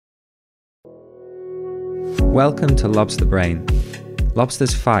Welcome to Lobster Brain.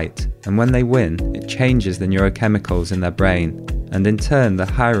 Lobsters fight, and when they win, it changes the neurochemicals in their brain, and in turn the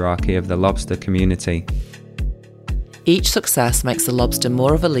hierarchy of the lobster community. Each success makes the lobster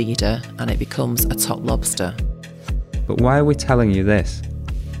more of a leader, and it becomes a top lobster. But why are we telling you this?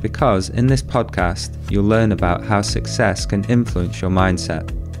 Because in this podcast, you'll learn about how success can influence your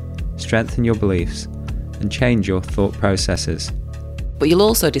mindset, strengthen your beliefs, and change your thought processes. But you'll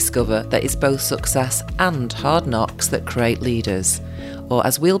also discover that it's both success and hard knocks that create leaders, or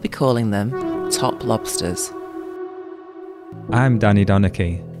as we'll be calling them, top lobsters. I'm Danny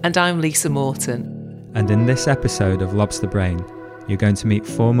Donachie. And I'm Lisa Morton. And in this episode of Lobster Brain, you're going to meet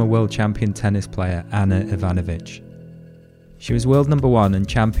former world champion tennis player Ana Ivanovic. She was world number 1 and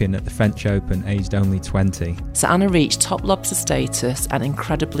champion at the French Open, aged only 20. So Ana reached top lobster status at an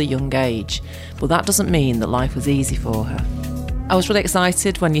incredibly young age, but that doesn't mean that life was easy for her. I was really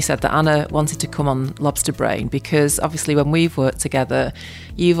excited when you said that Ana wanted to come on Lobster Brain, because obviously when we've worked together,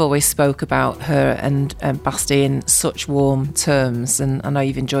 you've always spoke about her and Basti in such warm terms, and I know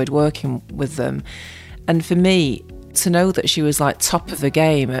you've enjoyed working with them. And for me, to know that she was like top of the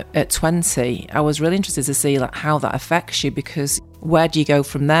game at 20, I was really interested to see like how that affects you, because where do you go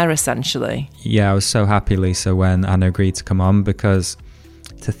from there essentially? Yeah, I was so happy, Lisa, when Ana agreed to come on, because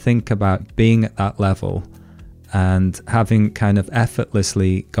to think about being at that level and having kind of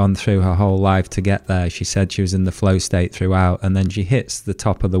effortlessly gone through her whole life to get there. She said she was in the flow state throughout, and then she hits the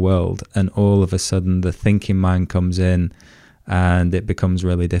top of the world, and all of a sudden the thinking mind comes in and it becomes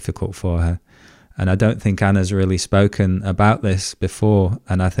really difficult for her. And I don't think Anna's really spoken about this before,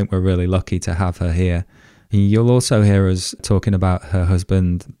 and I think we're really lucky to have her here. You'll also hear us talking about her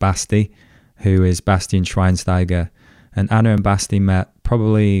husband Basti, who is Bastian Schweinsteiger. And Ana and Basti met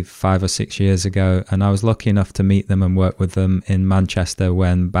probably 5 or 6 years ago, and I was lucky enough to meet them and work with them in Manchester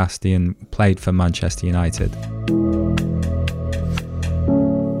when Bastian played for Manchester United.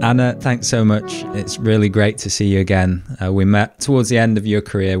 Ana, thanks so much. It's really great to see you again. We met towards the end of your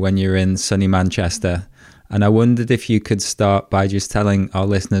career when you were in sunny Manchester, and I wondered if you could start by just telling our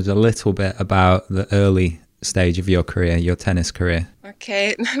listeners a little bit about the early stage of your career, your tennis career.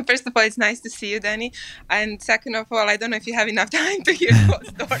 Okay, first of all, it's nice to see you, Danny. And second of all, I don't know if you have enough time to hear the whole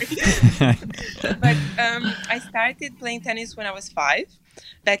story. But I started playing tennis when I was 5,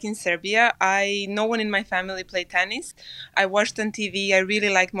 back in Serbia. No one in my family played tennis. I watched on TV. I really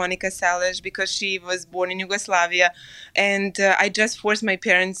liked Monica Seles because she was born in Yugoslavia. And I just forced my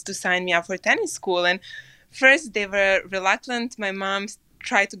parents to sign me up for tennis school. And first, they were reluctant. My mom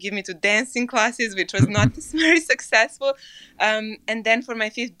tried to give me to dancing classes, which was not very successful. And then for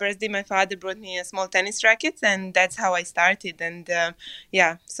my 5th birthday, my father brought me a small tennis racket, and that's how I started. And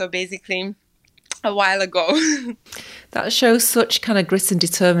so basically a while ago. That shows such kind of grit and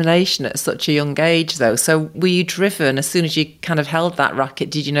determination at such a young age, though. So were you driven as soon as you kind of held that racket?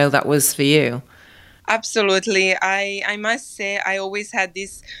 Did you know that was for you? Absolutely. I must say I always had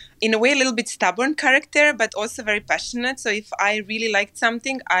this, in a way, a little bit stubborn character, but also very passionate. So if I really liked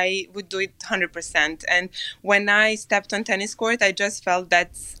something, I would do it 100%. And when I stepped on tennis court, I just felt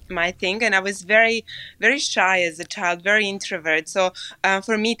that's my thing. And I was very, very shy as a child, very introvert. So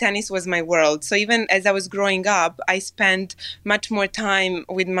for me, tennis was my world. So even as I was growing up, I spent much more time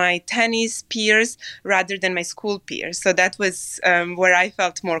with my tennis peers rather than my school peers. So that was where I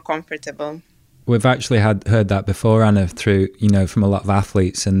felt more comfortable. We've actually heard that before, Ana, through, from a lot of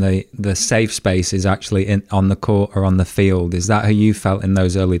athletes, and the safe space is actually on the court or on the field. Is that how you felt in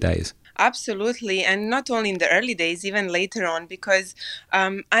those early days? Absolutely. And not only in the early days, even later on, because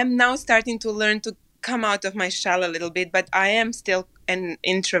I'm now starting to learn to come out of my shell a little bit, but I am still an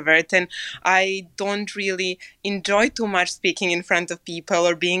introvert, and I don't really enjoy too much speaking in front of people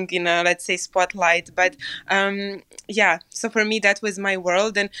or being in a, let's say, spotlight. But so for me, that was my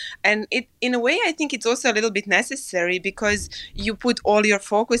world. And it, in a way, I think it's also a little bit necessary, because you put all your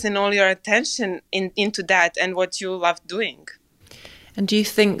focus and all your attention into that and what you love doing. And do you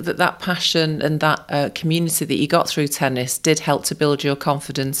think that passion and that community that you got through tennis did help to build your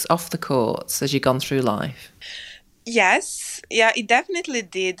confidence off the courts as you've gone through life? Yes, yeah, it definitely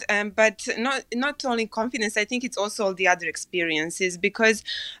did. But not only confidence, I think it's also all the other experiences, because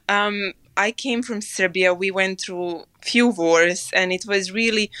I came from Serbia. We went through few wars, and it was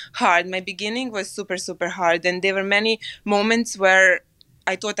really hard. My beginning was super, super hard. And there were many moments where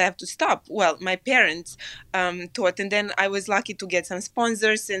I thought I have to stop. Well, my parents thought, and then I was lucky to get some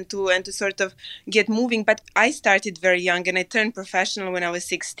sponsors and to sort of get moving. But I started very young, and I turned professional when I was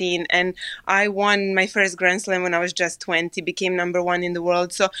 16, and I won my first Grand Slam when I was just 20, became number 1 in the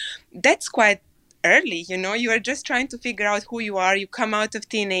world. So that's quite early, you are just trying to figure out who you are. You come out of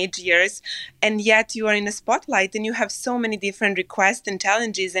teenage years, and yet you are in a spotlight, and you have so many different requests and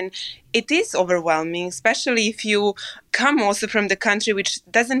challenges, and it is overwhelming, especially if you come also from the country which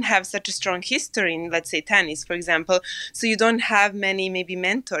doesn't have such a strong history in, let's say, tennis, for example. So you don't have many maybe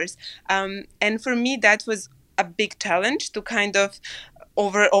mentors, and for me that was a big challenge to kind of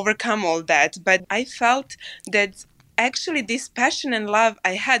overcome all that. But I felt that actually this passion and love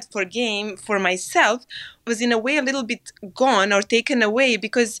I had for game, for myself, was in a way a little bit gone or taken away,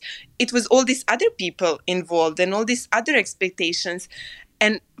 because it was all these other people involved and all these other expectations.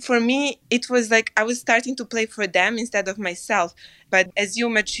 And for me, it was like I was starting to play for them instead of myself. But as you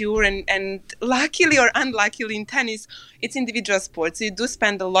mature, and luckily or unluckily in tennis, it's individual sports. So you do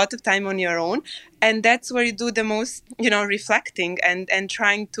spend a lot of time on your own. And that's where you do the most, reflecting and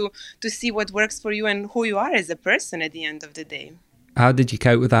trying to see what works for you and who you are as a person at the end of the day. How did you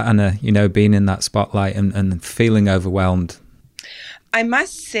cope with that, Anna, being in that spotlight and feeling overwhelmed? I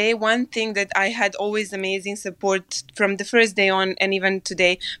must say one thing, that I had always amazing support from the first day on, and even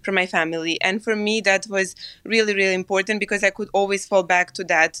today, from my family. And for me, that was really, really important, because I could always fall back to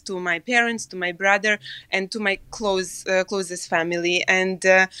that, to my parents, to my brother, and to my closest family. And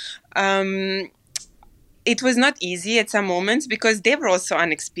it was not easy at some moments, because they were also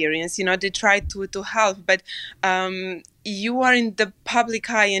unexperienced. They tried to help, but you are in the public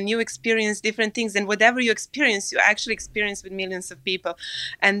eye and you experience different things, and whatever you experience, you actually experience with millions of people,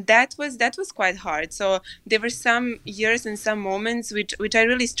 and that was quite hard. So there were some years and some moments which I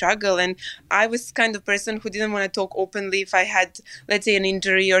really struggled, and I was kind of person who didn't want to talk openly if I had, let's say, an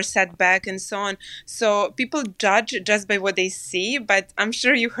injury or setback and so on. So people judge just by what they see, but I'm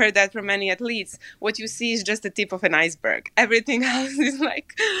sure you heard that from many athletes. What you see is just the tip of an iceberg. Everything else is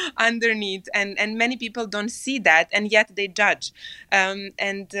like underneath, and many people don't see that, and yet they judge, and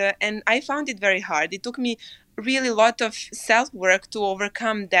I found it very hard. It took me really a lot of self-work to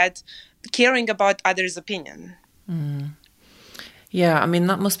overcome that, caring about others' opinion. Yeah, I mean,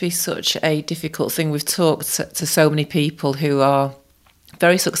 that must be such a difficult thing. We've talked to so many people who are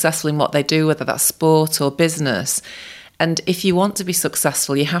very successful in what they do, whether that's sport or business. And if you want to be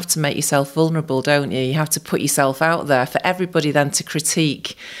successful, you have to make yourself vulnerable, don't you? You have to put yourself out there for everybody then to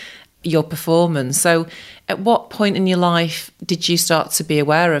critique your performance. So at what point in your life did you start to be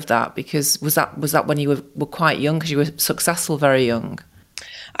aware of that? Because was that when you were quite young, because you were successful very young?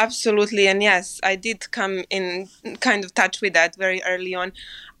 Absolutely. And yes, I did come in kind of touch with that very early on.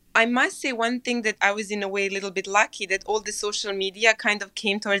 I must say one thing, that I was in a way a little bit lucky that all the social media kind of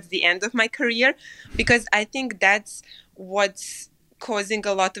came towards the end of my career, because I think that's what's causing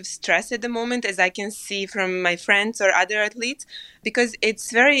a lot of stress at the moment, as I can see from my friends or other athletes, because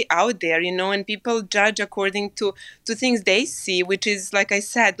it's very out there, and people judge according to things they see, which is, like I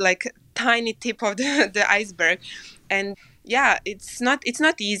said, like tiny tip of the iceberg. And yeah, it's not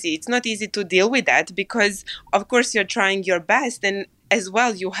easy. It's not easy to deal with that, because of course you're trying your best, and as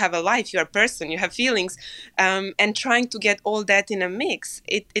well you have a life, you're a person, you have feelings, and trying to get all that in a mix,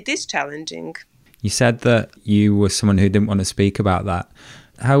 it is challenging. You said that you were someone who didn't want to speak about that.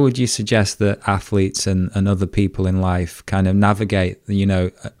 How would you suggest that athletes and other people in life kind of navigate,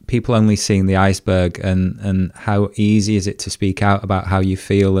 people only seeing the iceberg, and how easy is it to speak out about how you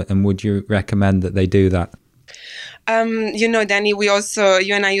feel, and would you recommend that they do that? Danny,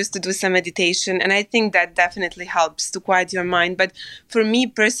 you and I used to do some meditation, and I think that definitely helps to quiet your mind. But for me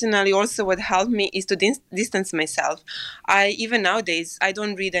personally, also what helped me is to distance myself. Even nowadays, I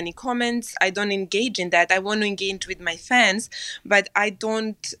don't read any comments. I don't engage in that. I want to engage with my fans, but I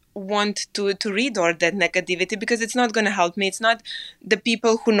don't want to read all that negativity, because it's not going to help me. It's not the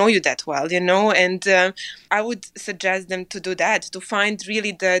people who know you that well, and I would suggest them to do that, to find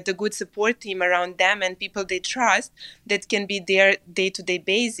really the good support team around them and people they trust that can be their day-to-day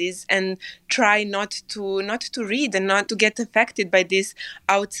basis, and try not to read and not to get affected by these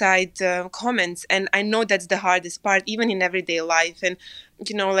outside comments. And I know that's the hardest part, even in everyday life. And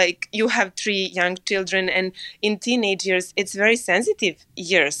like you have 3 young children, and in teenage years, it's very sensitive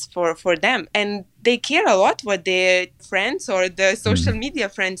years for them. And they care a lot what their friends or the social media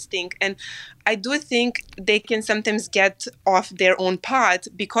friends think. And I do think they can sometimes get off their own path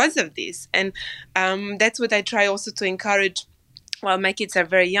because of this. And that's what I try also to encourage. Well, my kids are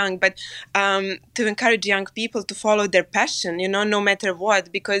very young, but to encourage young people to follow their passion, no matter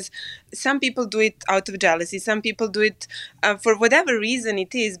what, because some people do it out of jealousy. Some people do it for whatever reason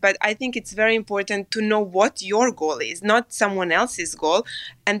it is. But I think it's very important to know what your goal is, not someone else's goal,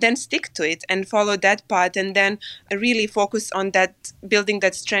 and then stick to it and follow that path, and then really focus on that, building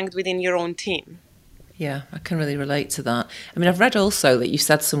that strength within your own team. Yeah, I can really relate to that. I mean, I've read also that you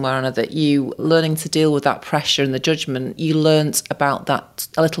said somewhere, Anna, that you learning to deal with that pressure and the judgment, you learnt about that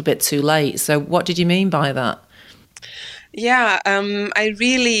a little bit too late. So what did you mean by that? Yeah, I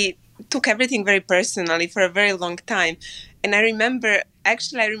really took everything very personally for a very long time. And I remember, I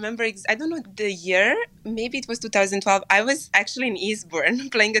don't know the year, maybe it was 2012. I was actually in Eastbourne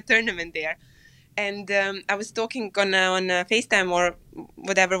playing a tournament there. And I was talking on a FaceTime or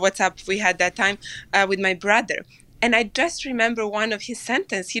whatever WhatsApp we had that time with my brother. And I just remember one of his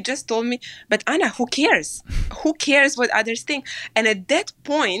sentences. He just told me, "But Anna, who cares? Who cares what others think?" And at that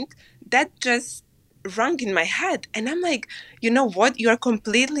point, that just rung in my head. And I'm like, you know what? You're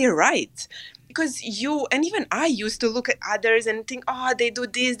completely right. Because and even I used to look at others and think, oh, they do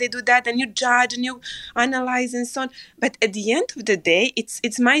this, they do that, and you judge and you analyze and so on. But at the end of the day,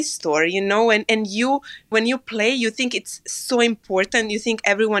 it's my story, and you, when you play, you think it's so important. You think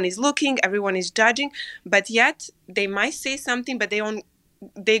everyone is looking, everyone is judging, but yet they might say something, but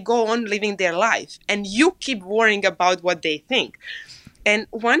they go on living their life, and you keep worrying about what they think. And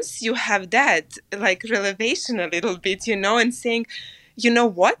once you have that, like, revelation a little bit, and saying, you know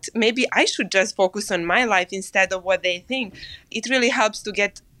what, maybe I should just focus on my life instead of what they think, it really helps to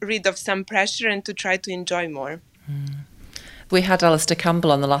get rid of some pressure and to try to enjoy more. We had Alistair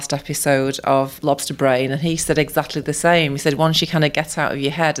Campbell on the last episode of Lobster Brain, and he said exactly the same. He said once you kind of get out of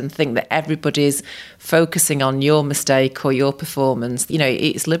your head and think that everybody's focusing on your mistake or your performance,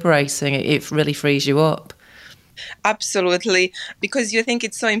 it's liberating. It really frees you up. Absolutely, because you think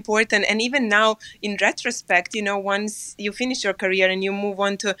it's so important. And even now, in retrospect, once you finish your career and you move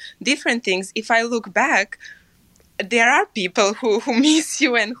on to different things, if I look back, there are people who miss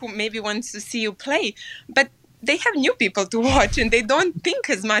you and who maybe want to see you play, but they have new people to watch and they don't think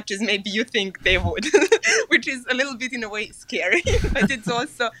as much as maybe you think they would, which is a little bit in a way scary, but it's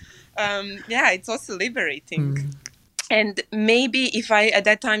also, it's also liberating. And maybe if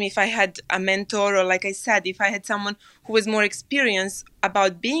I had a mentor, or like I said, if I had someone who was more experienced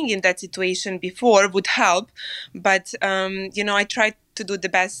about being in that situation before, would help. But, I tried to do the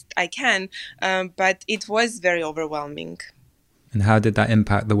best I can, but it was very overwhelming. And how did that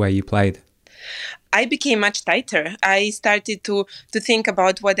impact the way you played? I became much tighter. I started to think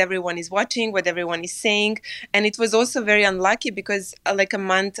about what everyone is watching, what everyone is saying. And it was also very unlucky because like a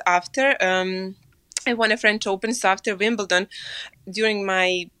month after, I won a French Open. So after Wimbledon, during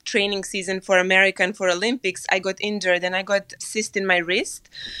my training season for America and for Olympics, I got injured and I got cyst in my wrist.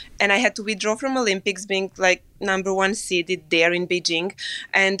 And I had to withdraw from Olympics, being like number one seeded there in Beijing.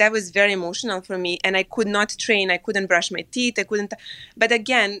 And that was very emotional for me. And I could not train. I couldn't brush my teeth. But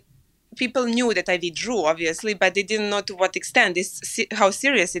again, people knew that I withdrew, obviously, but they didn't know to what extent, how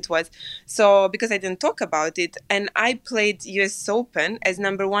serious it was. So, because I didn't talk about it, and I played US Open as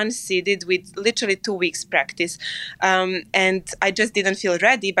number one seeded with literally 2 weeks practice. And I just didn't feel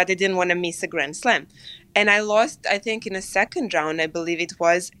ready, but I didn't want to miss a Grand Slam. And I lost, I think, in a second round, I believe it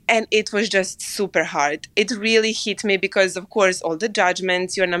was. And it was just super hard. It really hit me because, of course, all the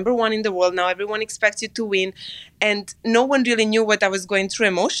judgments, you're number one in the world now, everyone expects you to win. And no one really knew what I was going through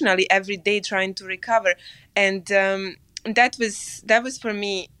emotionally every day trying to recover. And that was for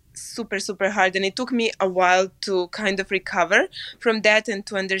me super, super hard. And it took me a while to kind of recover from that and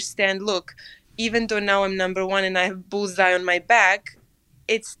to understand, look, even though now I'm number one and I have bullseye on my back,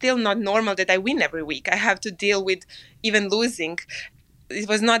 it's still not normal that I win every week. I have to deal with even losing. It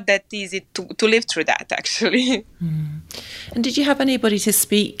was not that easy to live through that, actually. And did you have anybody to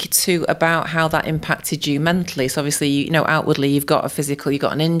speak to about how that impacted you mentally? So obviously, outwardly you've got you've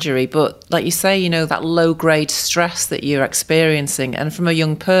got an injury, but like you say, that low-grade stress that you're experiencing, and from a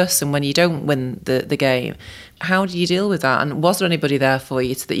young person when you don't win the game, how do you deal with that? And was there anybody there for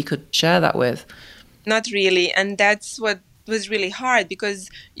you that you could share that with? Not really, and that's what was really hard, because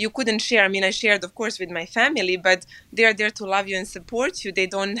you couldn't share. I mean, I shared, of course, with my family, but they're there to love you and support you. They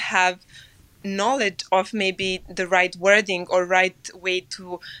don't have knowledge of maybe the right wording or right way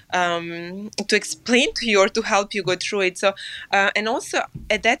to explain to you or to help you go through it. So, and also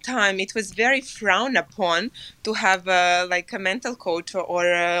at that time, it was very frowned upon to have a mental coach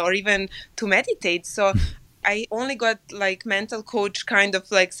or even to meditate. So I only got mental coach, kind of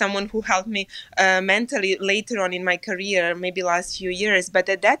like someone who helped me mentally later on in my career, maybe last few years. But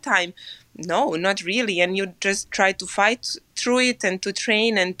at that time, no, not really. And you just try to fight through it and to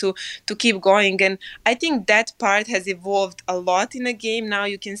train and to keep going. And I think that part has evolved a lot in the game. Now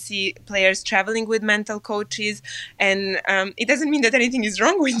you can see players traveling with mental coaches. And it doesn't mean that anything is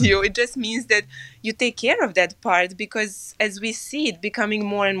wrong with you. It just means that you take care of that part, because as we see it becoming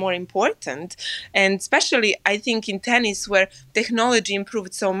more and more important. And especially, I think, in tennis, where technology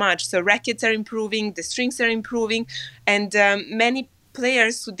improved so much. So rackets are improving, the strings are improving, and many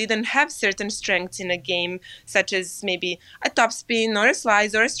players who didn't have certain strengths in a game, such as maybe a topspin or a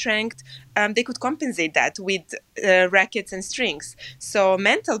slice or a strength, they could compensate that with rackets and strings. So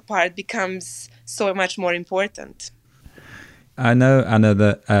mental part becomes so much more important. I know, Anna,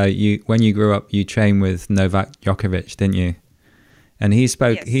 that you, when you grew up, you trained with Novak Djokovic, didn't you? And he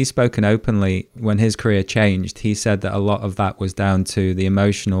spoke. Yes. He's spoken openly when his career changed. He said that a lot of that was down to the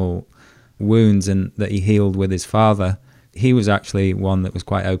emotional wounds and that he healed with his father. He was actually one that was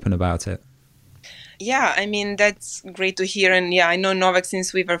quite open about it. Yeah, I mean, that's great to hear. And yeah, I know Novak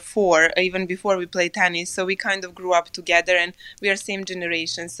since we were 4, even before we played tennis. So we kind of grew up together, and we are same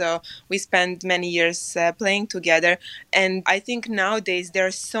generation. So we spent many years playing together. And I think nowadays there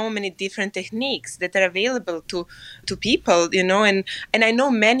are so many different techniques that are available to people, you know, and I know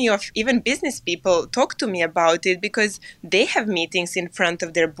many of even business people talk to me about it, because they have meetings in front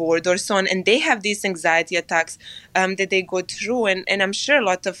of their board or so on, and they have these anxiety attacks that they go through. And I'm sure a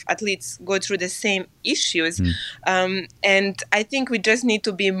lot of athletes go through the same issues. And I think we just need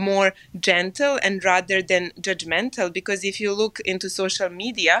to be more gentle and rather than judgmental, because if you look into social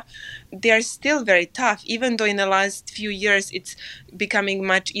media, they are still very tough, even though in the last few years it's becoming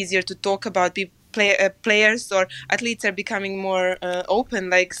much easier to talk about players or athletes are becoming more open,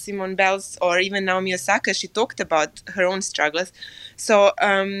 like Simone Biles or even Naomi Osaka. She talked about her own struggles. So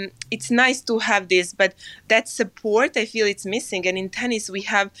it's nice to have this, but that support, I feel it's missing. And in tennis, we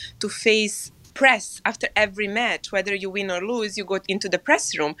have to face press after every match. Whether you win or lose, you go into the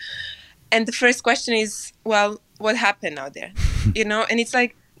press room. And the first question is, well, what happened out there? You know, and it's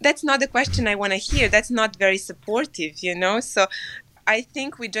like, that's not the question I want to hear. That's not very supportive, you know? So I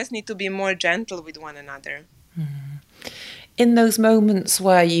think we just need to be more gentle with one another. In those moments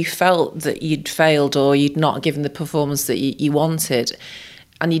where you felt that you'd failed or you'd not given the performance that you wanted,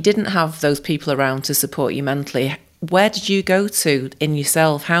 and you didn't have those people around to support you mentally, where did you go to in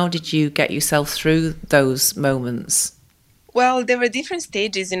yourself? How did you get yourself through those moments? Well, there were different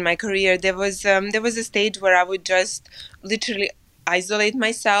stages in my career. There was a stage where I would just literally isolate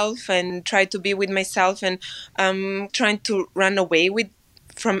myself and try to be with myself and trying to run away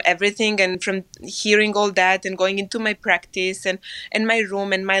from everything and from hearing all that and going into my practice and my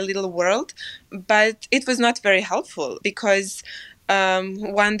room and my little world. But it was not very helpful, because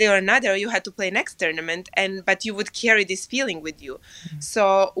one day or another you had to play next tournament, but you would carry this feeling with you.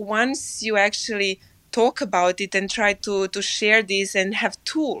 So once you actually talk about it and try to share this and have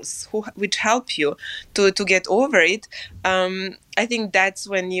tools which help you to get over it, I think that's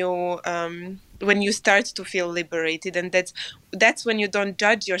when you start to feel liberated, and that's when you don't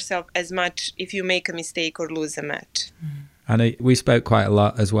judge yourself as much if you make a mistake or lose a match. And we spoke quite a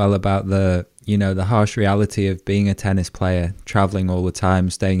lot as well about the harsh reality of being a tennis player, traveling all the time,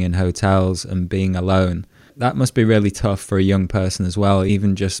 staying in hotels and being alone. That must be really tough for a young person as well,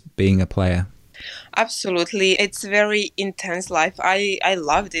 even just being a player. Absolutely. It's a very intense life. I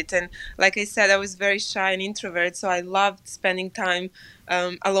loved it. And like I said, I was very shy and introvert, so I loved spending time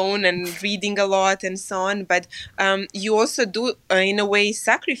alone and reading a lot and so on. But you also do, in a way,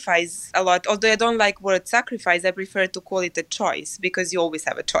 sacrifice a lot. Although I don't like word sacrifice, I prefer to call it a choice, because you always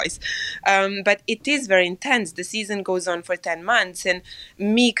have a choice. But it is very intense. The season goes on for 10 months. And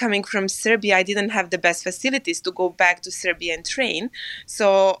me coming from Serbia, I didn't have the best facilities to go back to Serbia and train.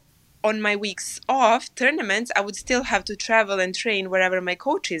 So on my weeks off tournaments, I would still have to travel and train wherever my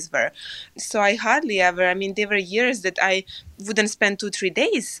coaches were. So I hardly ever, there were years that I wouldn't spend 2-3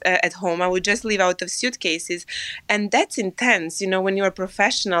 days at home. I would just live out of suitcases. And that's intense. When you're a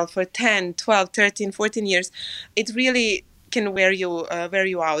professional for 10, 12, 13, 14 years, it really can wear you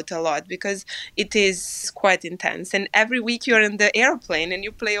out a lot, because it is quite intense. And every week you're in the airplane and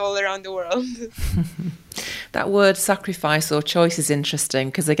you play all around the world. That word sacrifice or choice is interesting,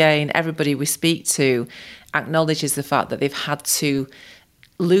 because again, everybody we speak to acknowledges the fact that they've had to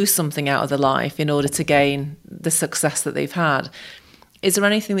lose something out of their life in order to gain the success that they've had. Is there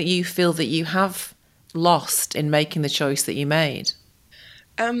anything that you feel that you have lost in making the choice that you made?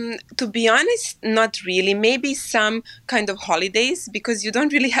 To be honest, not really. Maybe some kind of holidays, because you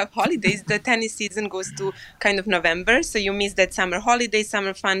don't really have holidays. The tennis season goes to kind of November, so you miss that summer holiday,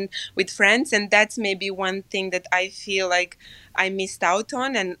 summer fun with friends, and that's maybe one thing that I feel like I missed out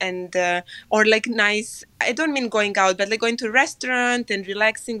on, and or like nice, I don't mean going out, but like going to a restaurant and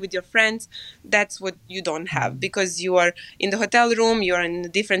relaxing with your friends. That's what you don't have, because you are in the hotel room, you're in a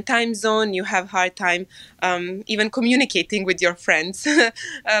different time zone, you have hard time even communicating with your friends,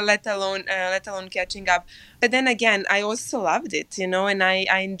 let alone catching up. But then again, I also loved it, and I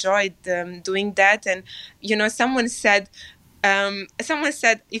enjoyed doing that. And someone said,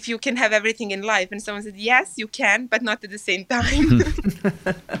 if you can have everything in life, and someone said, yes, you can, but not at the same time.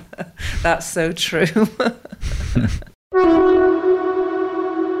 That's so true.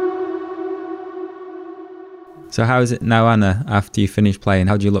 So how is it now, Anna, after you finish playing?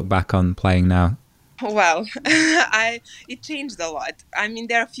 How do you look back on playing now? Well, it changed a lot. I mean,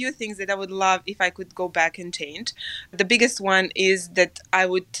 there are a few things that I would love if I could go back and change. The biggest one is that I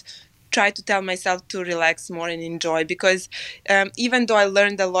would try to tell myself to relax more and enjoy, because even though I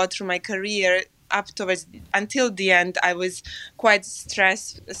learned a lot through my career, until the end, I was quite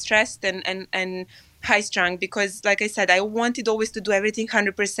stressed and high-strung, because, like I said, I wanted always to do everything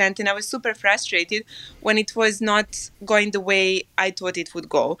 100%, and I was super frustrated when it was not going the way I thought it would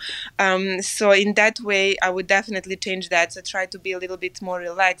go. So in that way, I would definitely change that. So try to be a little bit more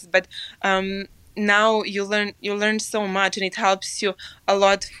relaxed. But now you learn so much, and it helps you a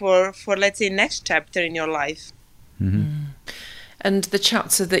lot for let's say next chapter in your life. Mm. And the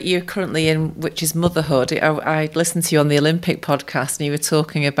chapter that you're currently in, which is motherhood, I listened to you on the Olympic podcast, and you were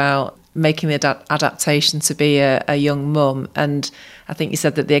talking about making the adaptation to be a young mum. And I think you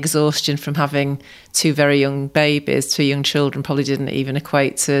said that the exhaustion from having two very young babies, two young children, probably didn't even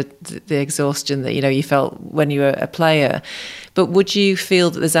equate to the exhaustion that you felt when you were a player. But would you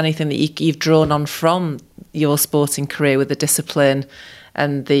feel that there's anything that you've drawn on from your sporting career with the discipline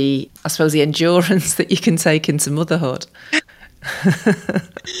and the endurance that you can take into motherhood?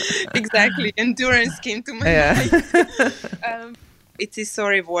 Exactly, endurance came to my mind. It is so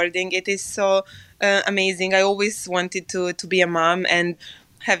rewarding. It is so amazing. I always wanted to be a mom, and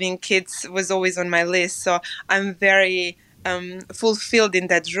having kids was always on my list. So I'm very fulfilled in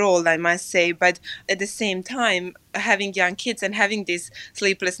that role, I must say. But at the same time, having young kids and having these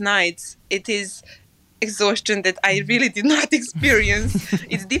sleepless nights, it is exhaustion that I really did not experience.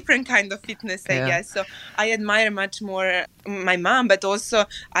 It's different kind of fitness, I guess. So I admire much more my mom, but also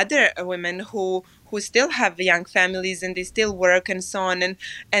other women who still have young families and they still work and so on.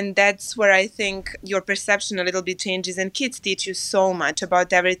 And that's where I think your perception a little bit changes, and kids teach you so much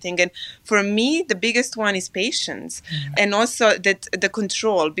about everything. And for me, the biggest one is patience, and also that the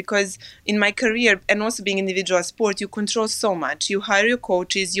control, because in my career and also being individual sport, you control so much. You hire your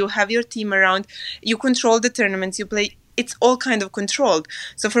coaches, you have your team around, you control the tournaments you play. It's all kind of controlled.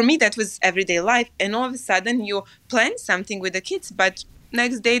 So for me, that was everyday life. And all of a sudden you plan something with the kids, but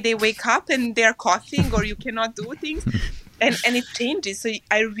next day they wake up and they're coughing or you cannot do things, and it changes. So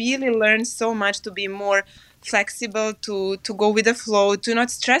I really learned so much to be more flexible, to go with the flow, to not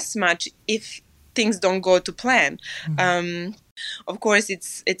stress much if things don't go to plan. Of course,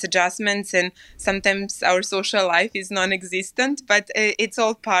 it's adjustments, and sometimes our social life is non-existent, but it's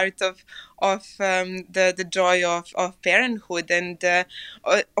all part of the joy of parenthood. And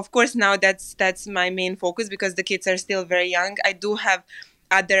of course, now that's my main focus, because the kids are still very young. I do have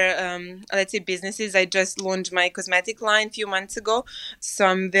other, let's say, businesses. I just launched my cosmetic line a few months ago, so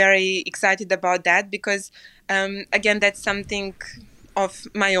I'm very excited about that, because again, that's something of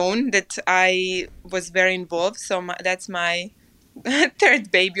my own that I was very involved. So that's my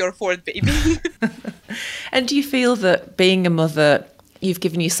third baby or fourth baby. And do you feel that being a mother, you've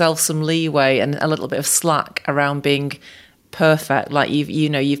given yourself some leeway and a little bit of slack around being perfect? Like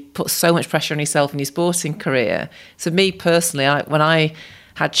you've put so much pressure on yourself in your sporting career. So me personally, when I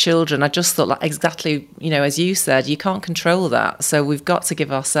had children, I just thought, like, exactly, as you said, you can't control that. So we've got to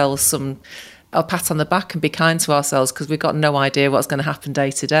give ourselves a pat on the back and be kind to ourselves, because we've got no idea what's going to happen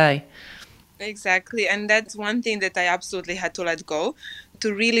day to day. Exactly. And that's one thing that I absolutely had to let go,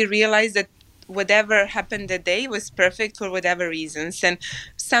 to really realize that whatever happened that day was perfect for whatever reasons. And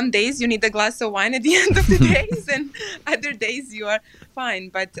some days you need a glass of wine at the end of the days, and other days you are fine.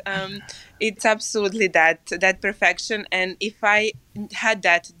 But it's absolutely that perfection. And if I had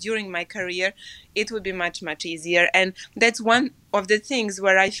that during my career, it would be much, much easier. And that's one of the things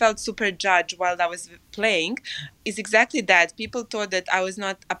where I felt super judged while I was playing, is exactly that. People thought that I was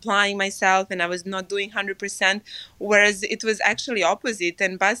not applying myself and I was not doing 100%, whereas it was actually opposite.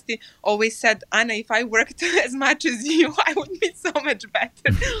 And Basti always said, Anna, if I worked as much as you, I would be so much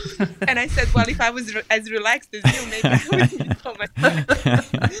better. And I said, well, if I was as relaxed as you, maybe I would be so much better.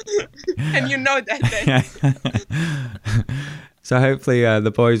 And you know that then. So hopefully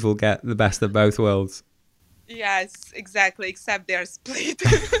the boys will get the best of both worlds. Yes, exactly. Except they're split.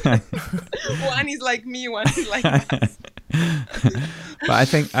 One is like me, one is like us. But I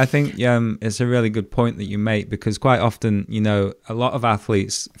think it's a really good point that you make, because quite often, a lot of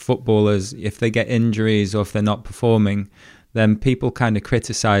athletes, footballers, if they get injuries or if they're not performing, then people kind of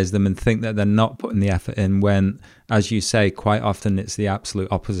criticize them and think that they're not putting the effort in, when, as you say, quite often it's the absolute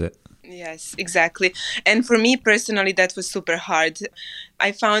opposite. Yes, exactly. And for me personally, that was super hard.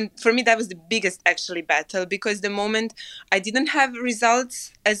 I found for me that was the biggest actually battle, because the moment I didn't have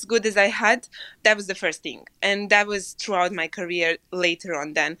results as good as I had, that was the first thing. And that was throughout my career later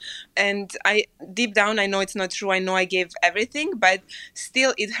on then. And I deep down, I know it's not true. I know I gave everything, but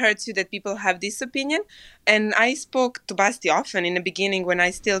still it hurts you that people have this opinion. And I spoke to Basti often in the beginning when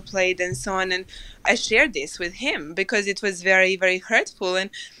I still played and so on. And I shared this with him because it was very, very hurtful. And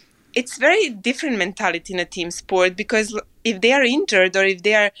it's very different mentality in a team sport, because if they are injured or if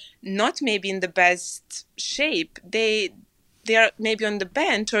they are not maybe in the best shape, they are maybe on the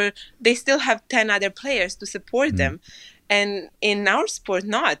bench, or they still have 10 other players to support them. And in our sport,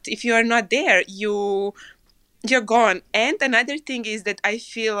 not. If you are not there, you're gone. And another thing is that I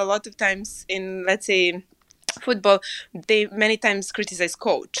feel a lot of times in, let's say, football, they many times criticize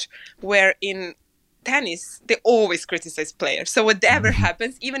coach, where in tennis they always criticize players. So whatever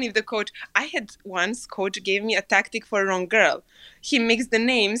happens, even if the coach, I had once coach gave me a tactic for a wrong girl. He mixed the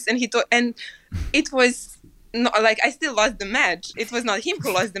names and and it was not like, I still lost the match. It was not him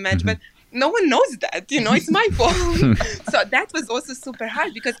who lost the match, but no one knows that, it's my fault. So that was also super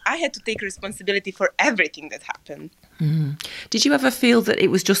hard, because I had to take responsibility for everything that happened. Did you ever feel that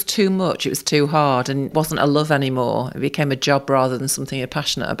it was just too much, it was too hard, and it wasn't a love anymore? It became a job rather than something you're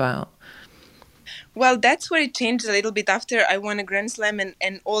passionate about? Well, that's where it changed a little bit after I won a Grand Slam,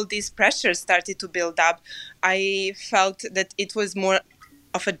 and all these pressures started to build up. I felt that it was more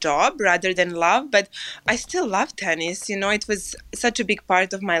of a job rather than love, but I still love tennis. It was such a big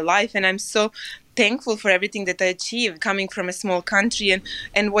part of my life, and I'm so thankful for everything that I achieved coming from a small country,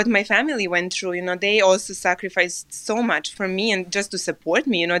 and what my family went through. They also sacrificed so much for me and just to support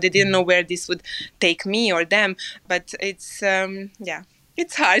me. They didn't know where this would take me or them, but it's,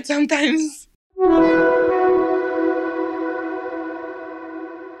 it's hard sometimes.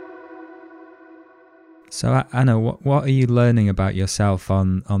 So Anna, what are you learning about yourself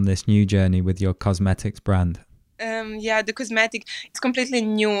on this new journey with your cosmetics brand? The cosmetic, it's completely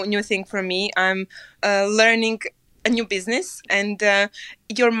new thing for me. I'm learning a new business, and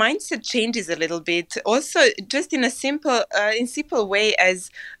your mindset changes a little bit. Also, just in a simple way,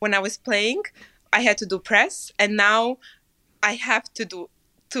 as when I was playing, I had to do press, and now I have to do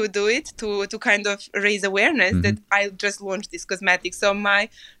it to kind of raise awareness that I just launched this cosmetic. So my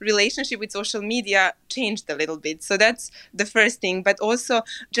relationship with social media changed a little bit. So that's the first thing. But also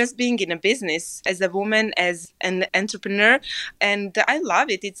just being in a business as a woman, as an entrepreneur, and I love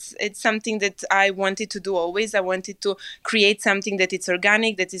it. It's something that I wanted to do always. I wanted to create something that it's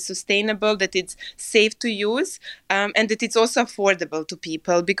organic, that is sustainable, that it's safe to use, and that it's also affordable to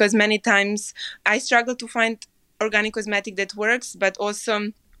people. Because many times I struggle to find organic cosmetic that works, but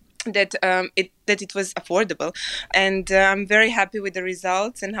also that it was affordable. And I'm very happy with the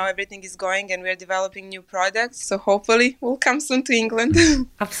results and how everything is going, and we're developing new products, so hopefully we'll come soon to England.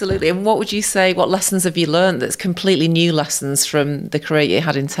 Absolutely. And what would you say, what lessons have you learned that's completely new lessons from the career you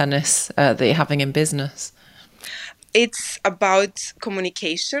had in tennis that you're having in business? It's about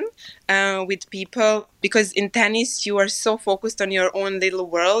communication with people, because in tennis you are so focused on your own little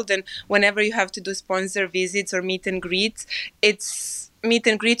world, and whenever you have to do sponsor visits or meet and greets,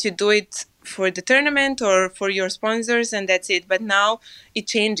 you do it for the tournament or for your sponsors, and that's it. But now it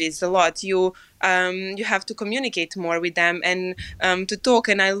changes a lot. You have to communicate more with them and to talk.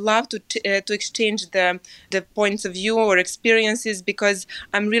 And I love to exchange the points of view or experiences, because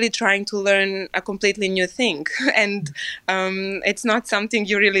I'm really trying to learn a completely new thing, and it's not something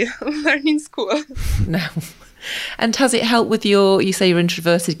you really learn in school. No. And has it helped with you say your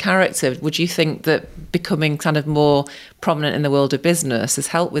introverted character? Would you think that becoming kind of more prominent in the world of business has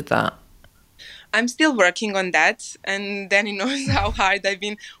helped with that? I'm still working on that, and Danny knows how hard I've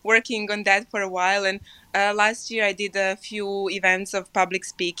been working on that for a while. And last year I did a few events of public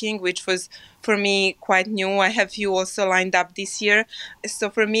speaking, which was for me quite new. I have few also lined up this year.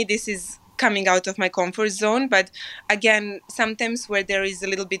 So for me, this is coming out of my comfort zone. But again, sometimes where there is a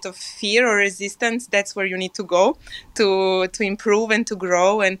little bit of fear or resistance, that's where you need to go to improve and to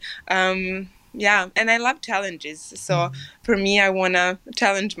grow. And and I love challenges. So for me, I want to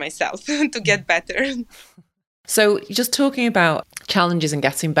challenge myself to get better. So just talking about challenges and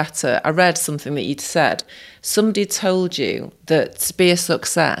getting better, I read something that you'd said. Somebody told you that to be a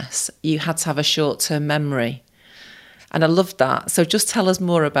success, you had to have a short-term memory. And I loved that. So just tell us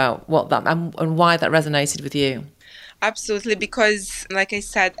more about what that and why that resonated with you. Absolutely, because like I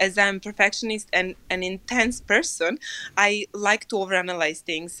said, as I'm a perfectionist and an intense person, I like to overanalyze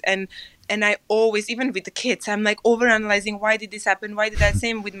things. And I always, even with the kids, I'm like overanalyzing, why did this happen? Why did that?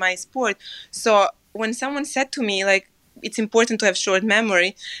 Same with my sport. So when someone said to me, like, it's important to have short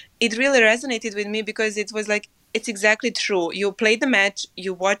memory, it really resonated with me, because it was like, it's exactly true. You play the match,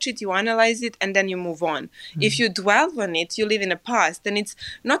 you watch it, you analyze it, and then you move on. If you dwell on it, you live in the past. And it's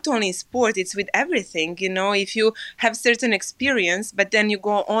not only in sport, it's with everything. You know, if you have certain experience, but then you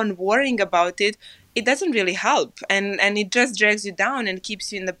go on worrying about it, it doesn't really help. And it just drags you down and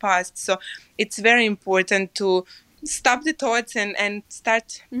keeps you in the past. So it's very important to stop the thoughts and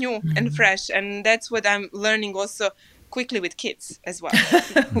start new and fresh. And that's what I'm learning also quickly with kids as well.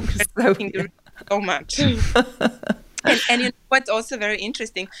 So much. and you know what's also very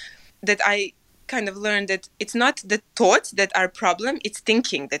interesting, that I kind of learned that it's not the thoughts that are a problem, it's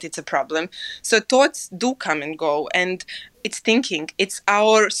thinking that it's a problem. So thoughts do come and go, and it's thinking. It's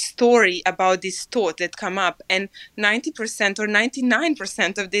our story about this thought that come up, and 90% or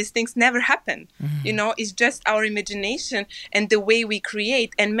 99% of these things never happen. You know, it's just our imagination and the way we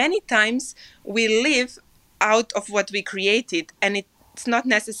create. And many times we live out of what we created, and it's not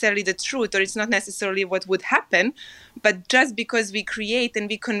necessarily the truth, or it's not necessarily what would happen, but just because we create and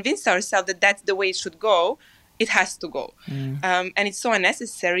we convince ourselves that that's the way it should go, it has to go. And it's so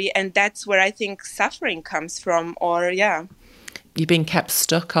unnecessary, and that's where I think suffering comes from. Or you're being kept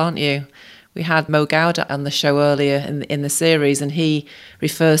stuck, aren't you? We had Mo Gauda on the show earlier in the series, and he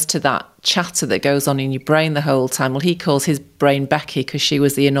refers to that chatter that goes on in your brain the whole time. Well, he calls his brain Becky because she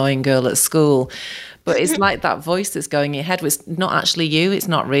was the annoying girl at school. But it's like that voice that's going in your head. It's not actually you. It's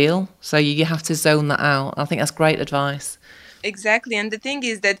not real. So you have to zone that out. I think that's great advice. Exactly. And the thing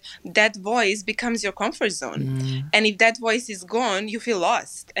is that voice becomes your comfort zone. And if that voice is gone, you feel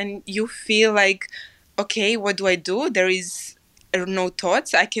lost. And you feel like, okay, what do I do? There is no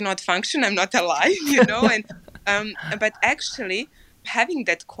thoughts. I cannot function. I'm not alive, you know. And but actually, having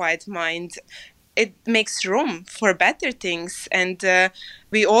that quiet mind, it makes room for better things. And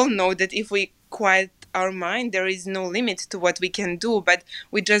we all know that if we quiet our mind, there is no limit to what we can do, but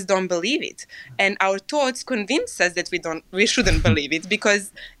we just don't believe it. And our thoughts convince us that we shouldn't believe it,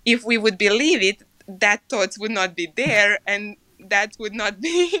 because if we would believe it, that thoughts would not be there, and that would not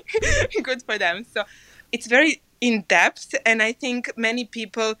be good for them. So it's very in depth, and I think many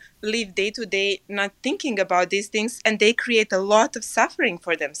people live day to day not thinking about these things, and they create a lot of suffering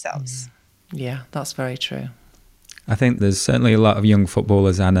for themselves. Yeah, that's very true. I think there's certainly a lot of young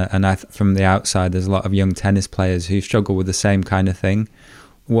footballers, Anna, and from the outside, there's a lot of young tennis players who struggle with the same kind of thing.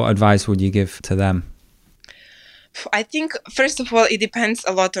 What advice would you give to them? I think, first of all, it depends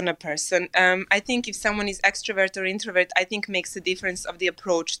a lot on a person. I think if someone is extrovert or introvert, I think makes a difference of the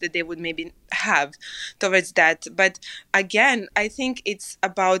approach that they would maybe have towards that. But again, I think it's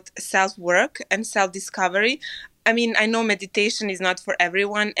about self-work and self-discovery. I mean, I know meditation is not for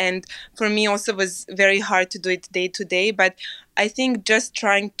everyone, and for me also was very hard to do it day to day, but I think just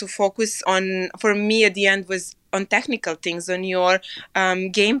trying to focus on, for me at the end, was on technical things, on your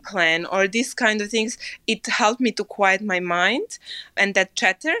game plan or these kind of things. It helped me to quiet my mind and that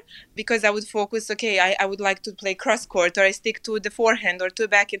chatter, because I would focus, okay, I would like to play cross court, or I stick to the forehand or to the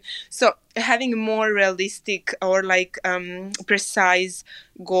backhand. So having more realistic or like precise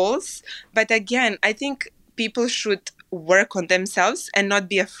goals. But again, I think people should work on themselves and not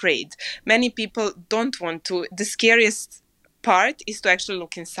be afraid. Many people don't want to. The scariest part is to actually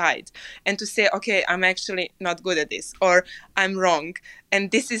look inside and to say, okay, I'm actually not good at this, or I'm wrong. And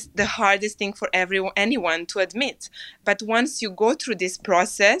this is the hardest thing for anyone to admit. But once you go through this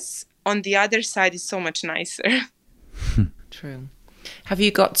process, on the other side is so much nicer. True. Have you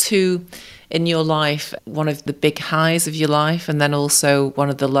got to, in your life, one of the big highs of your life and then also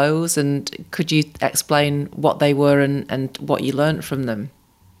one of the lows? And could you explain what they were and what you learned from them?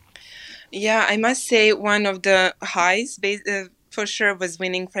 Yeah, I must say one of the highs for sure was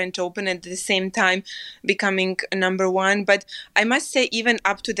winning French Open, and at the same time becoming number one. But I must say, even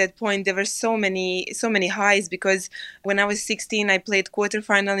up to that point, there were so many highs, because when I was 16, I played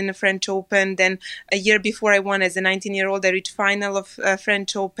quarterfinal in the French Open. Then a year before I won as a 19-year-old, I reached final of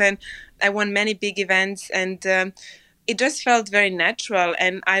French Open. I won many big events, and it just felt very natural.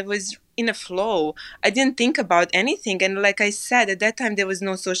 And I was in a flow. I didn't think about anything. And like I said, at that time, there was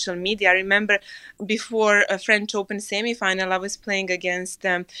no social media. I remember before a French Open semifinal, I was playing against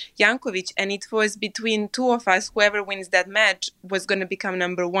Jankovic, and it was between two of us. Whoever wins that match was going to become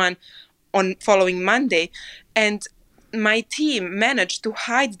number one on following Monday. And my team managed to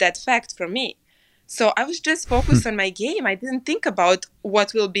hide that fact from me. So I was just focused on my game. I didn't think about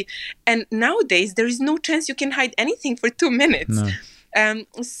what will be. And nowadays, there is no chance you can hide anything for 2 minutes. No.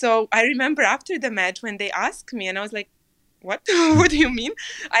 So I remember after the match when they asked me, and I was like, what? What do you mean?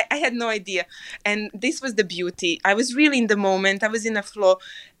 I had no idea. And this was the beauty. I was really in the moment. I was in a flow.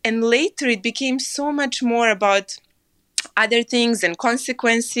 And later it became so much more about other things and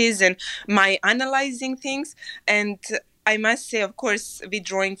consequences and my analyzing things. And I must say, of course,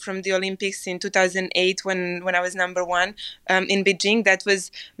 withdrawing from the Olympics in 2008 when I was number one in Beijing, that was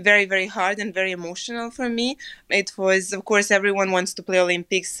very, very hard and very emotional for me. It was, of course, everyone wants to play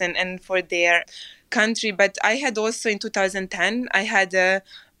Olympics and for their country. But I had also in 2010, I had a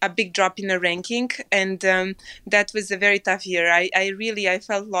big drop in the ranking, and that was a very tough year. I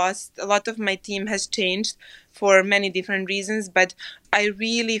felt lost. A lot of my team has changed for many different reasons, but I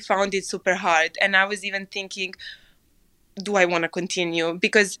really found it super hard. And I was even thinking, do I want to continue?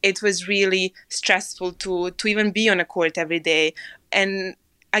 Because it was really stressful to even be on a court every day. And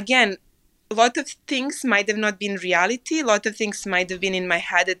again, a lot of things might have not been reality. A lot of things might have been in my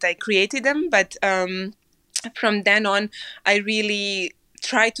head that I created them. But from then on, I really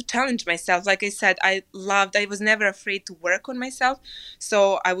tried to challenge myself. Like I said, I was never afraid to work on myself.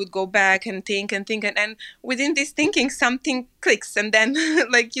 So I would go back and think. And within this thinking, something clicks. And then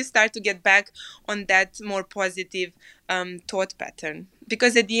like you start to get back on that more positive thought pattern.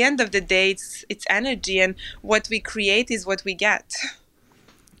 Because at the end of the day, it's energy, and what we create is what we get.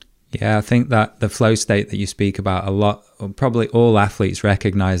 Yeah, I think that the flow state that you speak about a lot, probably all athletes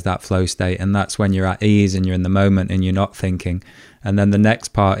recognize that flow state, and that's when you're at ease and you're in the moment and you're not thinking. And then the next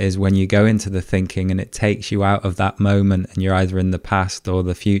part is when you go into the thinking and it takes you out of that moment and you're either in the past or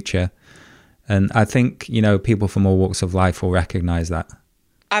the future. And I think, people from all walks of life will recognize that.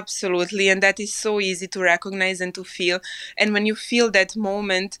 Absolutely. And that is so easy to recognize and to feel. And when you feel that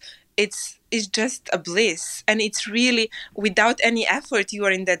moment, it's just a bliss, and it's really without any effort you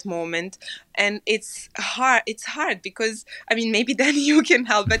are in that moment. And it's hard because maybe then you can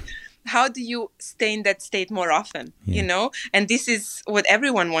help, but how do you stay in that state more often? And this is what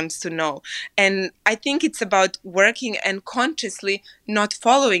everyone wants to know. And I think it's about working and consciously not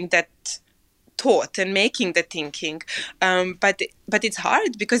following that thought and making the thinking, but it's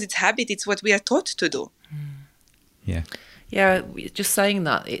hard because it's habit. It's what we are taught to do. Yeah, just saying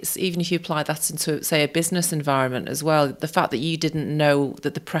that, it's even if you apply that into, say, a business environment as well, the fact that you didn't know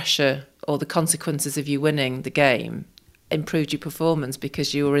that the pressure or the consequences of you winning the game improved your performance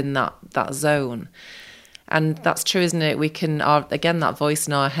because you were in that zone. And that's true, isn't it? We can, again, that voice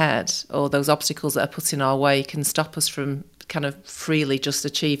in our head or those obstacles that are put in our way can stop us from kind of freely just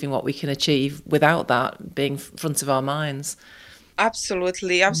achieving what we can achieve without that being front of our minds.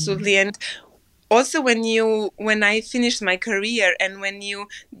 Absolutely. And also, when I finished my career and when you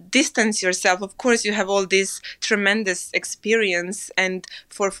distance yourself, of course, you have all this tremendous experience and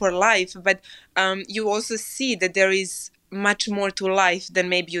for life, but you also see that there is much more to life than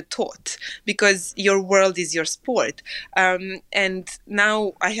maybe you thought, because your world is your sport. And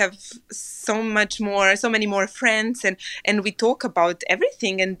now I have so many more friends, and we talk about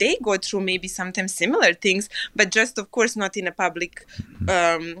everything, and they go through maybe sometimes similar things, but just, of course, not in a public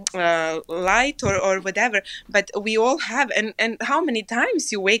light or whatever. But we all have, and how many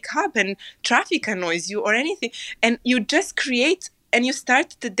times you wake up and traffic annoys you or anything, and you just create. And you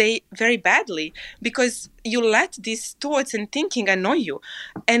start the day very badly because you let these thoughts and thinking annoy you.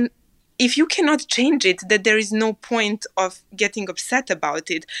 And if you cannot change it, that there is no point of getting upset about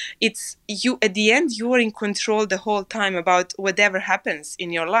it. It's you, at the end, you are in control the whole time about whatever happens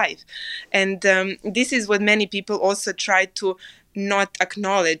in your life. And this is what many people also try to not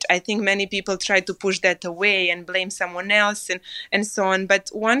acknowledge. I think many people try to push that away and blame someone else and so on. But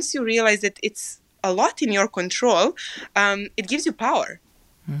once you realize that it's a lot in your control, it gives you power.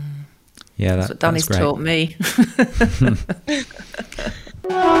 Yeah, that's what Danny's taught me.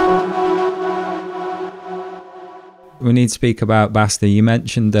 We need to speak about Basta. You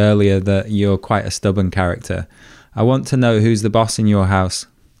mentioned earlier that you're quite a stubborn character. I want to know who's the boss in your house.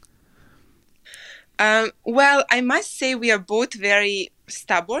 Well, I must say we are both very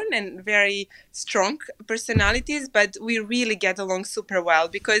stubborn and very strong personalities, but we really get along super well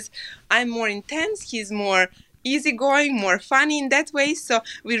because I'm more intense, he's more easygoing, more funny in that way. So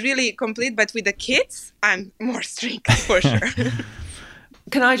we really complete, but with the kids, I'm more strict for sure.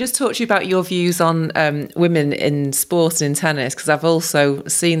 Can I just talk to you about your views on women in sport and in tennis? Because I've also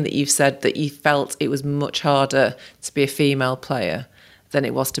seen that you've said that you felt it was much harder to be a female player than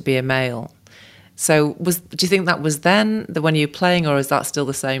it was to be a male. So do you think that was then, when you were playing, or is that still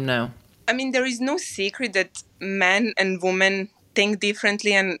the same now? I mean, there is no secret that men and women think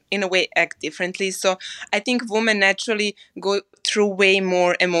differently and in a way act differently. So I think women naturally go through way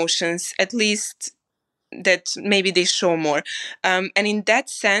more emotions, at least that maybe they show more. And in that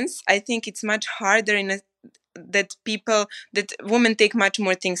sense, I think it's much harder that women take much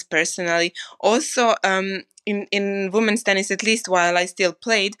more things personally. Also, in women's tennis, at least while I still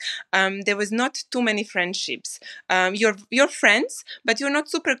played, there was not too many friendships. You're friends, but you're not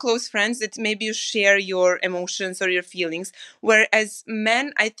super close friends that maybe you share your emotions or your feelings. Whereas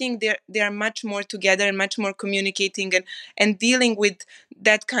men, I think they are much more together and much more communicating and dealing with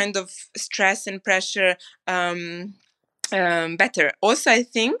that kind of stress and pressure better. Also, I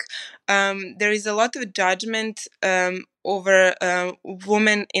think there is a lot of judgment over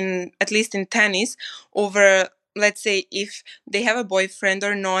women, at least in tennis, over, let's say, if they have a boyfriend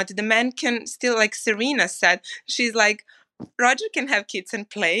or not. The man can still, like Serena said, she's like, Roger can have kids and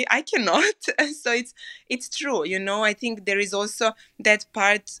play, I cannot. So it's true, I think there is also that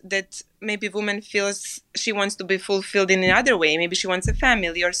part that maybe woman feels she wants to be fulfilled in another way. Maybe she wants a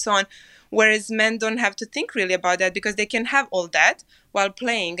family or so on. Whereas men don't have to think really about that, because they can have all that while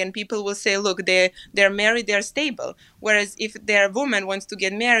playing, and people will say, look, they're married, they're stable. Whereas if their woman wants to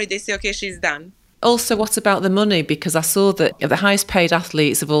get married, they say, okay, she's done. Also, what about the money? Because I saw that the highest paid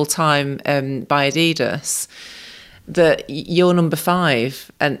athletes of all time by Adidas, that you're number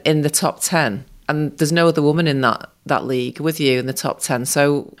 5 and in the top 10. And there's no other woman in that league with you in the top 10.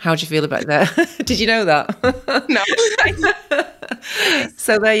 So how do you feel about that? Did you know that? No.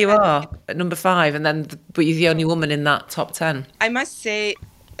 So there you are at number 5, but you're the only woman in that top 10. I must say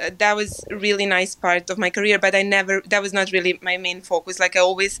that was a really nice part of my career, but that was not really my main focus. Like, I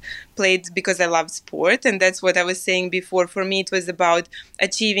always played because I love sport, and that's what I was saying before. For me, it was about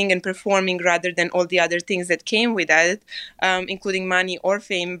achieving and performing rather than all the other things that came with that, including money or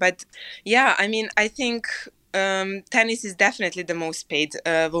fame. But yeah, I mean, I think tennis is definitely the most paid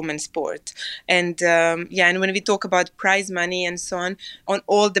women's sport, and and when we talk about prize money and so on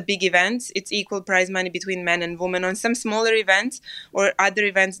all the big events, it's equal prize money between men and women. On some smaller events or other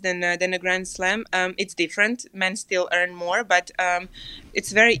events than a Grand Slam, it's different. Men still earn more, but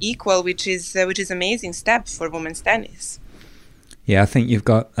it's very equal, which is amazing step for women's tennis. Yeah, I think you've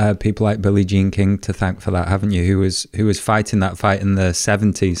got people like Billie Jean King to thank for that, haven't you? Who was fighting that fight in the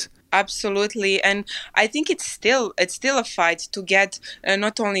 70s. Absolutely, and I think it's still a fight to get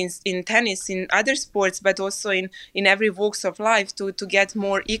not only in tennis, in other sports, but also in every walks of life to get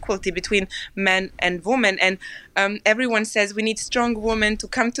more equality between men and women. And everyone says we need strong women to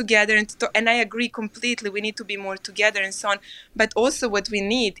come together, and I agree completely. We need to be more together and so on. But also what we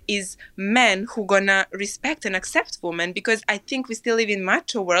need is men who gonna respect and accept women, because I think we still live in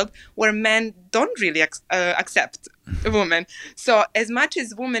macho world where men don't really accept women. So as much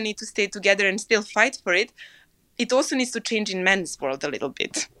as women need to stay together and still fight for it, it also needs to change in men's world a little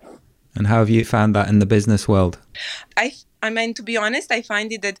bit. And how have you found that in the business world? I mean, to be honest, I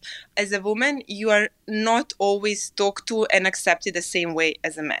find it that as a woman, you are not always talked to and accepted the same way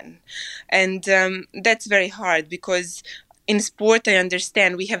as a man. And that's very hard, because in sport, I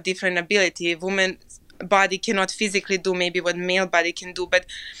understand we have different ability. Women's body cannot physically do maybe what male body can do, but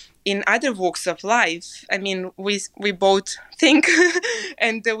in other walks of life, I mean, we both think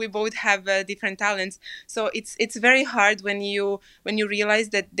and we both have different talents. So it's very hard when you realize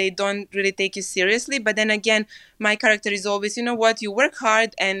that they don't really take you seriously. But then again, my character is always, you know what, you work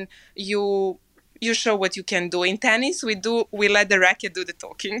hard and you show what you can do. In tennis, we let the racket do the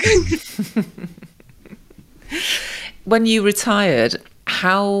talking. When you retired,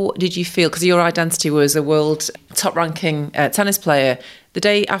 how did you feel? Because your identity was a world top-ranking tennis player. The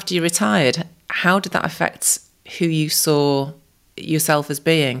day after you retired, how did that affect who you saw yourself as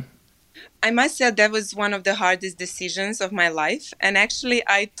being? I must say that was one of the hardest decisions of my life. And actually,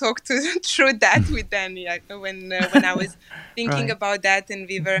 I talked through that with Danny when I was thinking about that, and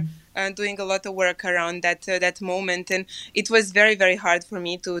we were doing a lot of work around that moment. And it was very, very hard for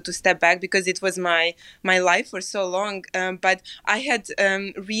me to step back, because it was my life for so long. But I had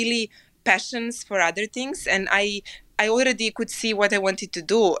really passions for other things, and I already could see what I wanted to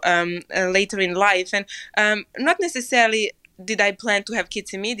do later in life, and not necessarily did I plan to have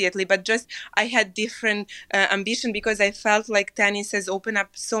kids immediately, but just I had different ambition, because I felt like tennis has opened up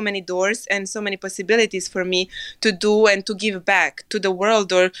so many doors and so many possibilities for me to do and to give back to the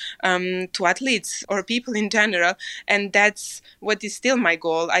world, or to athletes or people in general. And that's what is still my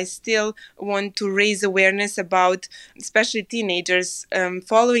goal. I still want to raise awareness about, especially teenagers,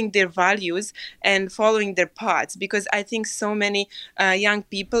 following their values and following their paths, because I think so many young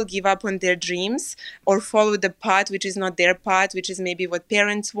people give up on their dreams or follow the path which is not their path, which is maybe what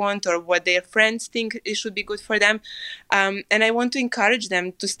parents want or what their friends think it should be good for them. And I want to encourage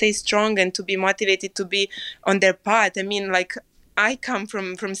them to stay strong and to be motivated to be on their path. I mean, like, I come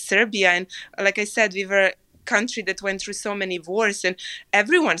from Serbia, and like I said, we were a country that went through so many wars, and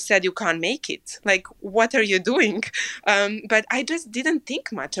everyone said you can't make it. Like, what are you doing? But I just didn't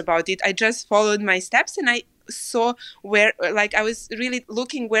think much about it. I just followed my steps, and I saw where, like, I was really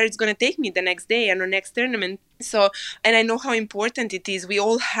looking where it's going to take me the next day and the next tournament. So, and I know how important it is. We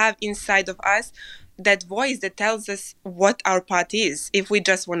all have inside of us that voice that tells us what our path is, if we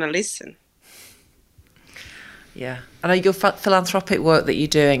just want to listen. Yeah. I know your philanthropic work that you're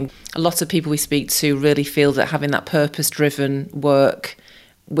doing, a lot of people we speak to really feel that having that purpose-driven work,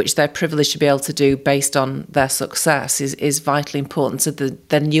 which they're privileged to be able to do based on their success, is vitally important to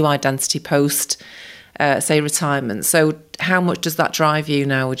their new identity post, say, retirement. So how much does that drive you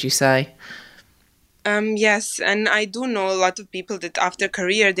now, would you say? Yes, and I do know a lot of people that after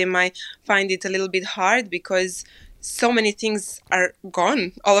career, they might find it a little bit hard, because so many things are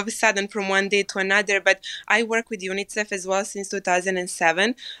gone all of a sudden from one day to another. But I work with UNICEF as well since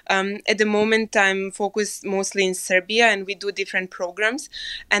 2007. At the moment, I'm focused mostly in Serbia, and we do different programs.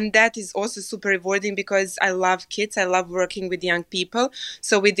 And that is also super rewarding, because I love kids. I love working with young people.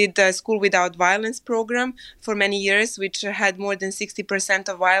 So we did the School Without Violence program for many years, which had more than 60%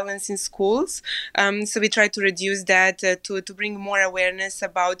 of violence in schools. So we try to reduce that, to bring more awareness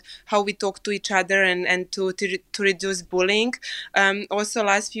about how we talk to each other, and to reduce bullying. Also,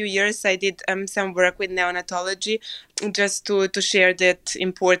 last few years, I did some work with neonatology, just to share that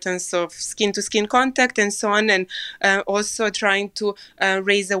importance of skin-to-skin contact and so on, and also trying to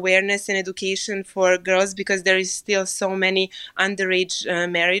raise awareness and education for girls, because there is still so many underage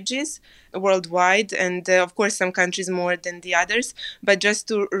marriages worldwide, and of course some countries more than the others, but just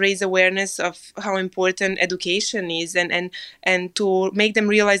to raise awareness of how important education is, and to make them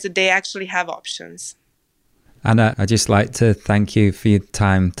realize that they actually have options. Anna, I'd just like to thank you for your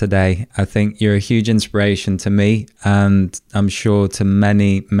time today. I think you're a huge inspiration to me, and I'm sure to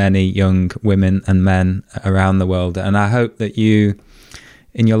many, many young women and men around the world. And I hope that you,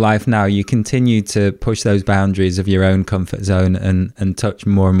 in your life now, you continue to push those boundaries of your own comfort zone and touch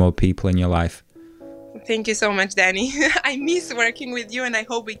more and more people in your life. Thank you so much, Danny. I miss working with you, and I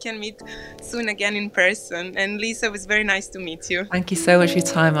hope we can meet soon again in person. And Lisa, it was very nice to meet you. Thank you so much for your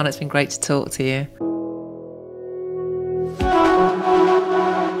time, Anna. It's been great to talk to you.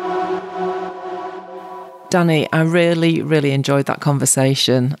 Danny, I really, really enjoyed that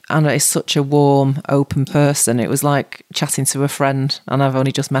conversation. Anna is such a warm, open person. It was like chatting to a friend, and I've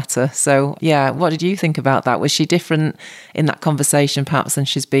only just met her. So, yeah, what did you think about that? Was she different in that conversation, perhaps, than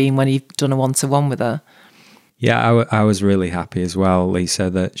she's been when you've done a one-to-one with her? Yeah, I was really happy as well, Lisa,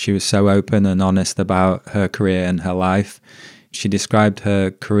 that she was so open and honest about her career and her life. She described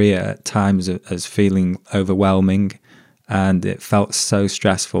her career at times as feeling overwhelming, and it felt so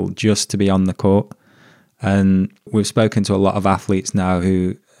stressful just to be on the court. And we've spoken to a lot of athletes now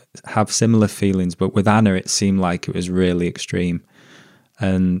who have similar feelings, but with Anna, it seemed like it was really extreme.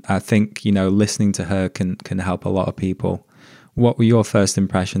 And I think, listening to her can help a lot of people. What were your first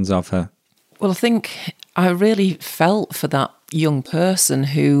impressions of her? Well, I think I really felt for that young person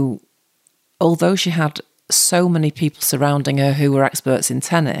who, although she had so many people surrounding her who were experts in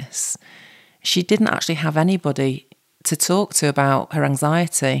tennis, she didn't actually have anybody to talk to about her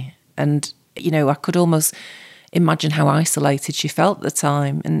anxiety. And I could almost imagine how isolated she felt at the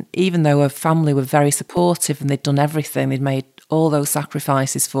time. And even though her family were very supportive and they'd done everything, they'd made all those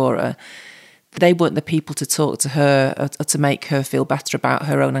sacrifices for her, they weren't the people to talk to her or to make her feel better about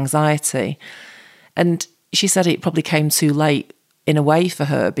her own anxiety. And she said it probably came too late in a way for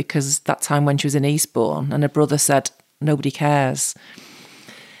her, because that time when she was in Eastbourne and her brother said, nobody cares.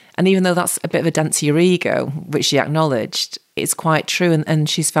 And even though that's a bit of a dent to your ego, which she acknowledged, it's quite true. And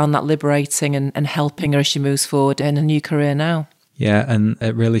she's found that liberating and helping her as she moves forward in a new career now. Yeah, and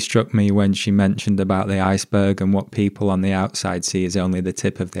it really struck me when she mentioned about the iceberg, and what people on the outside see is only the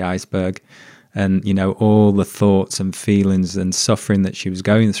tip of the iceberg. And, all the thoughts and feelings and suffering that she was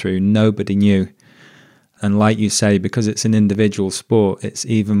going through, nobody knew. And like you say, because it's an individual sport, it's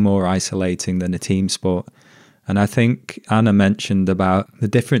even more isolating than a team sport. And I think Anna mentioned about the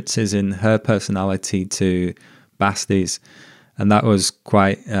differences in her personality to Basti's. And that was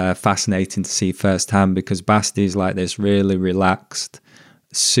quite fascinating to see firsthand, because Basti's like this really relaxed,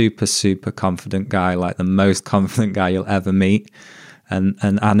 super, super confident guy, like the most confident guy you'll ever meet. And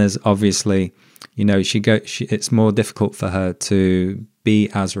Anna's obviously, you know, it's more difficult for her to be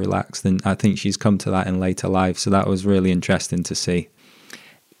as relaxed. And I think she's come to that in later life. So that was really interesting to see.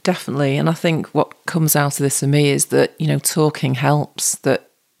 Definitely. And I think what comes out of this for me is that, you know, talking helps,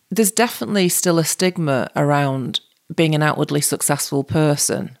 that there's definitely still a stigma around being an outwardly successful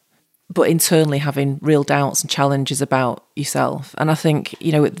person, but internally having real doubts and challenges about yourself. And I think,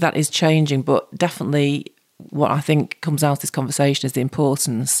 you know, that is changing, but definitely what I think comes out of this conversation is the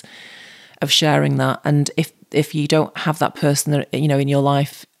importance of sharing that. And if you don't have that person, you know, in your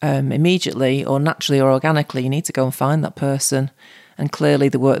life immediately or naturally or organically, you need to go and find that person. And clearly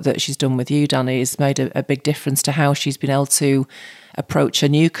the work that she's done with you, Danny, has made a big difference to how she's been able to approach her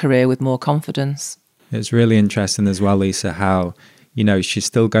new career with more confidence. It's really interesting as well, Lisa, how, you know, she's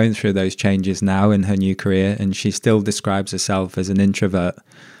still going through those changes now in her new career, and she still describes herself as an introvert.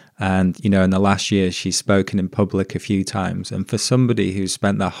 And, you know, in the last year, she's spoken in public a few times. And for somebody who's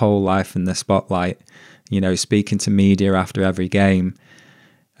spent their whole life in the spotlight, you know, speaking to media after every game,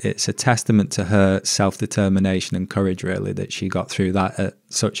 it's a testament to her self-determination and courage, really, that she got through that at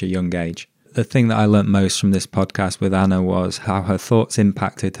such a young age. The thing that I learnt most from this podcast with Anna was how her thoughts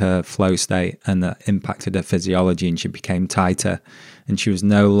impacted her flow state, and that impacted her physiology, and she became tighter, and she was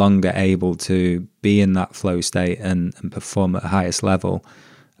no longer able to be in that flow state and perform at the highest level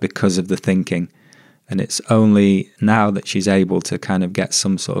because of the thinking. And it's only now that she's able to kind of get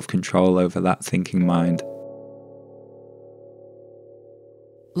some sort of control over that thinking mind.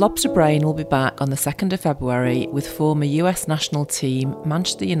 Lobster Brain will be back on the 2nd of February with former US national team,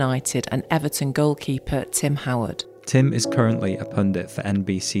 Manchester United and Everton goalkeeper Tim Howard. Tim is currently a pundit for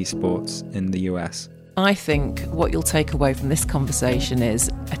NBC Sports in the US. I think what you'll take away from this conversation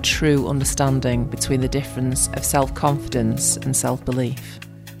is a true understanding between the difference of self-confidence and self-belief.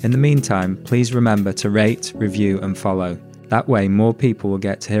 In the meantime, please remember to rate, review and follow. That way more people will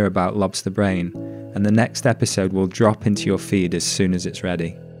get to hear about Lobster Brain, and the next episode will drop into your feed as soon as it's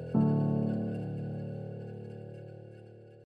ready.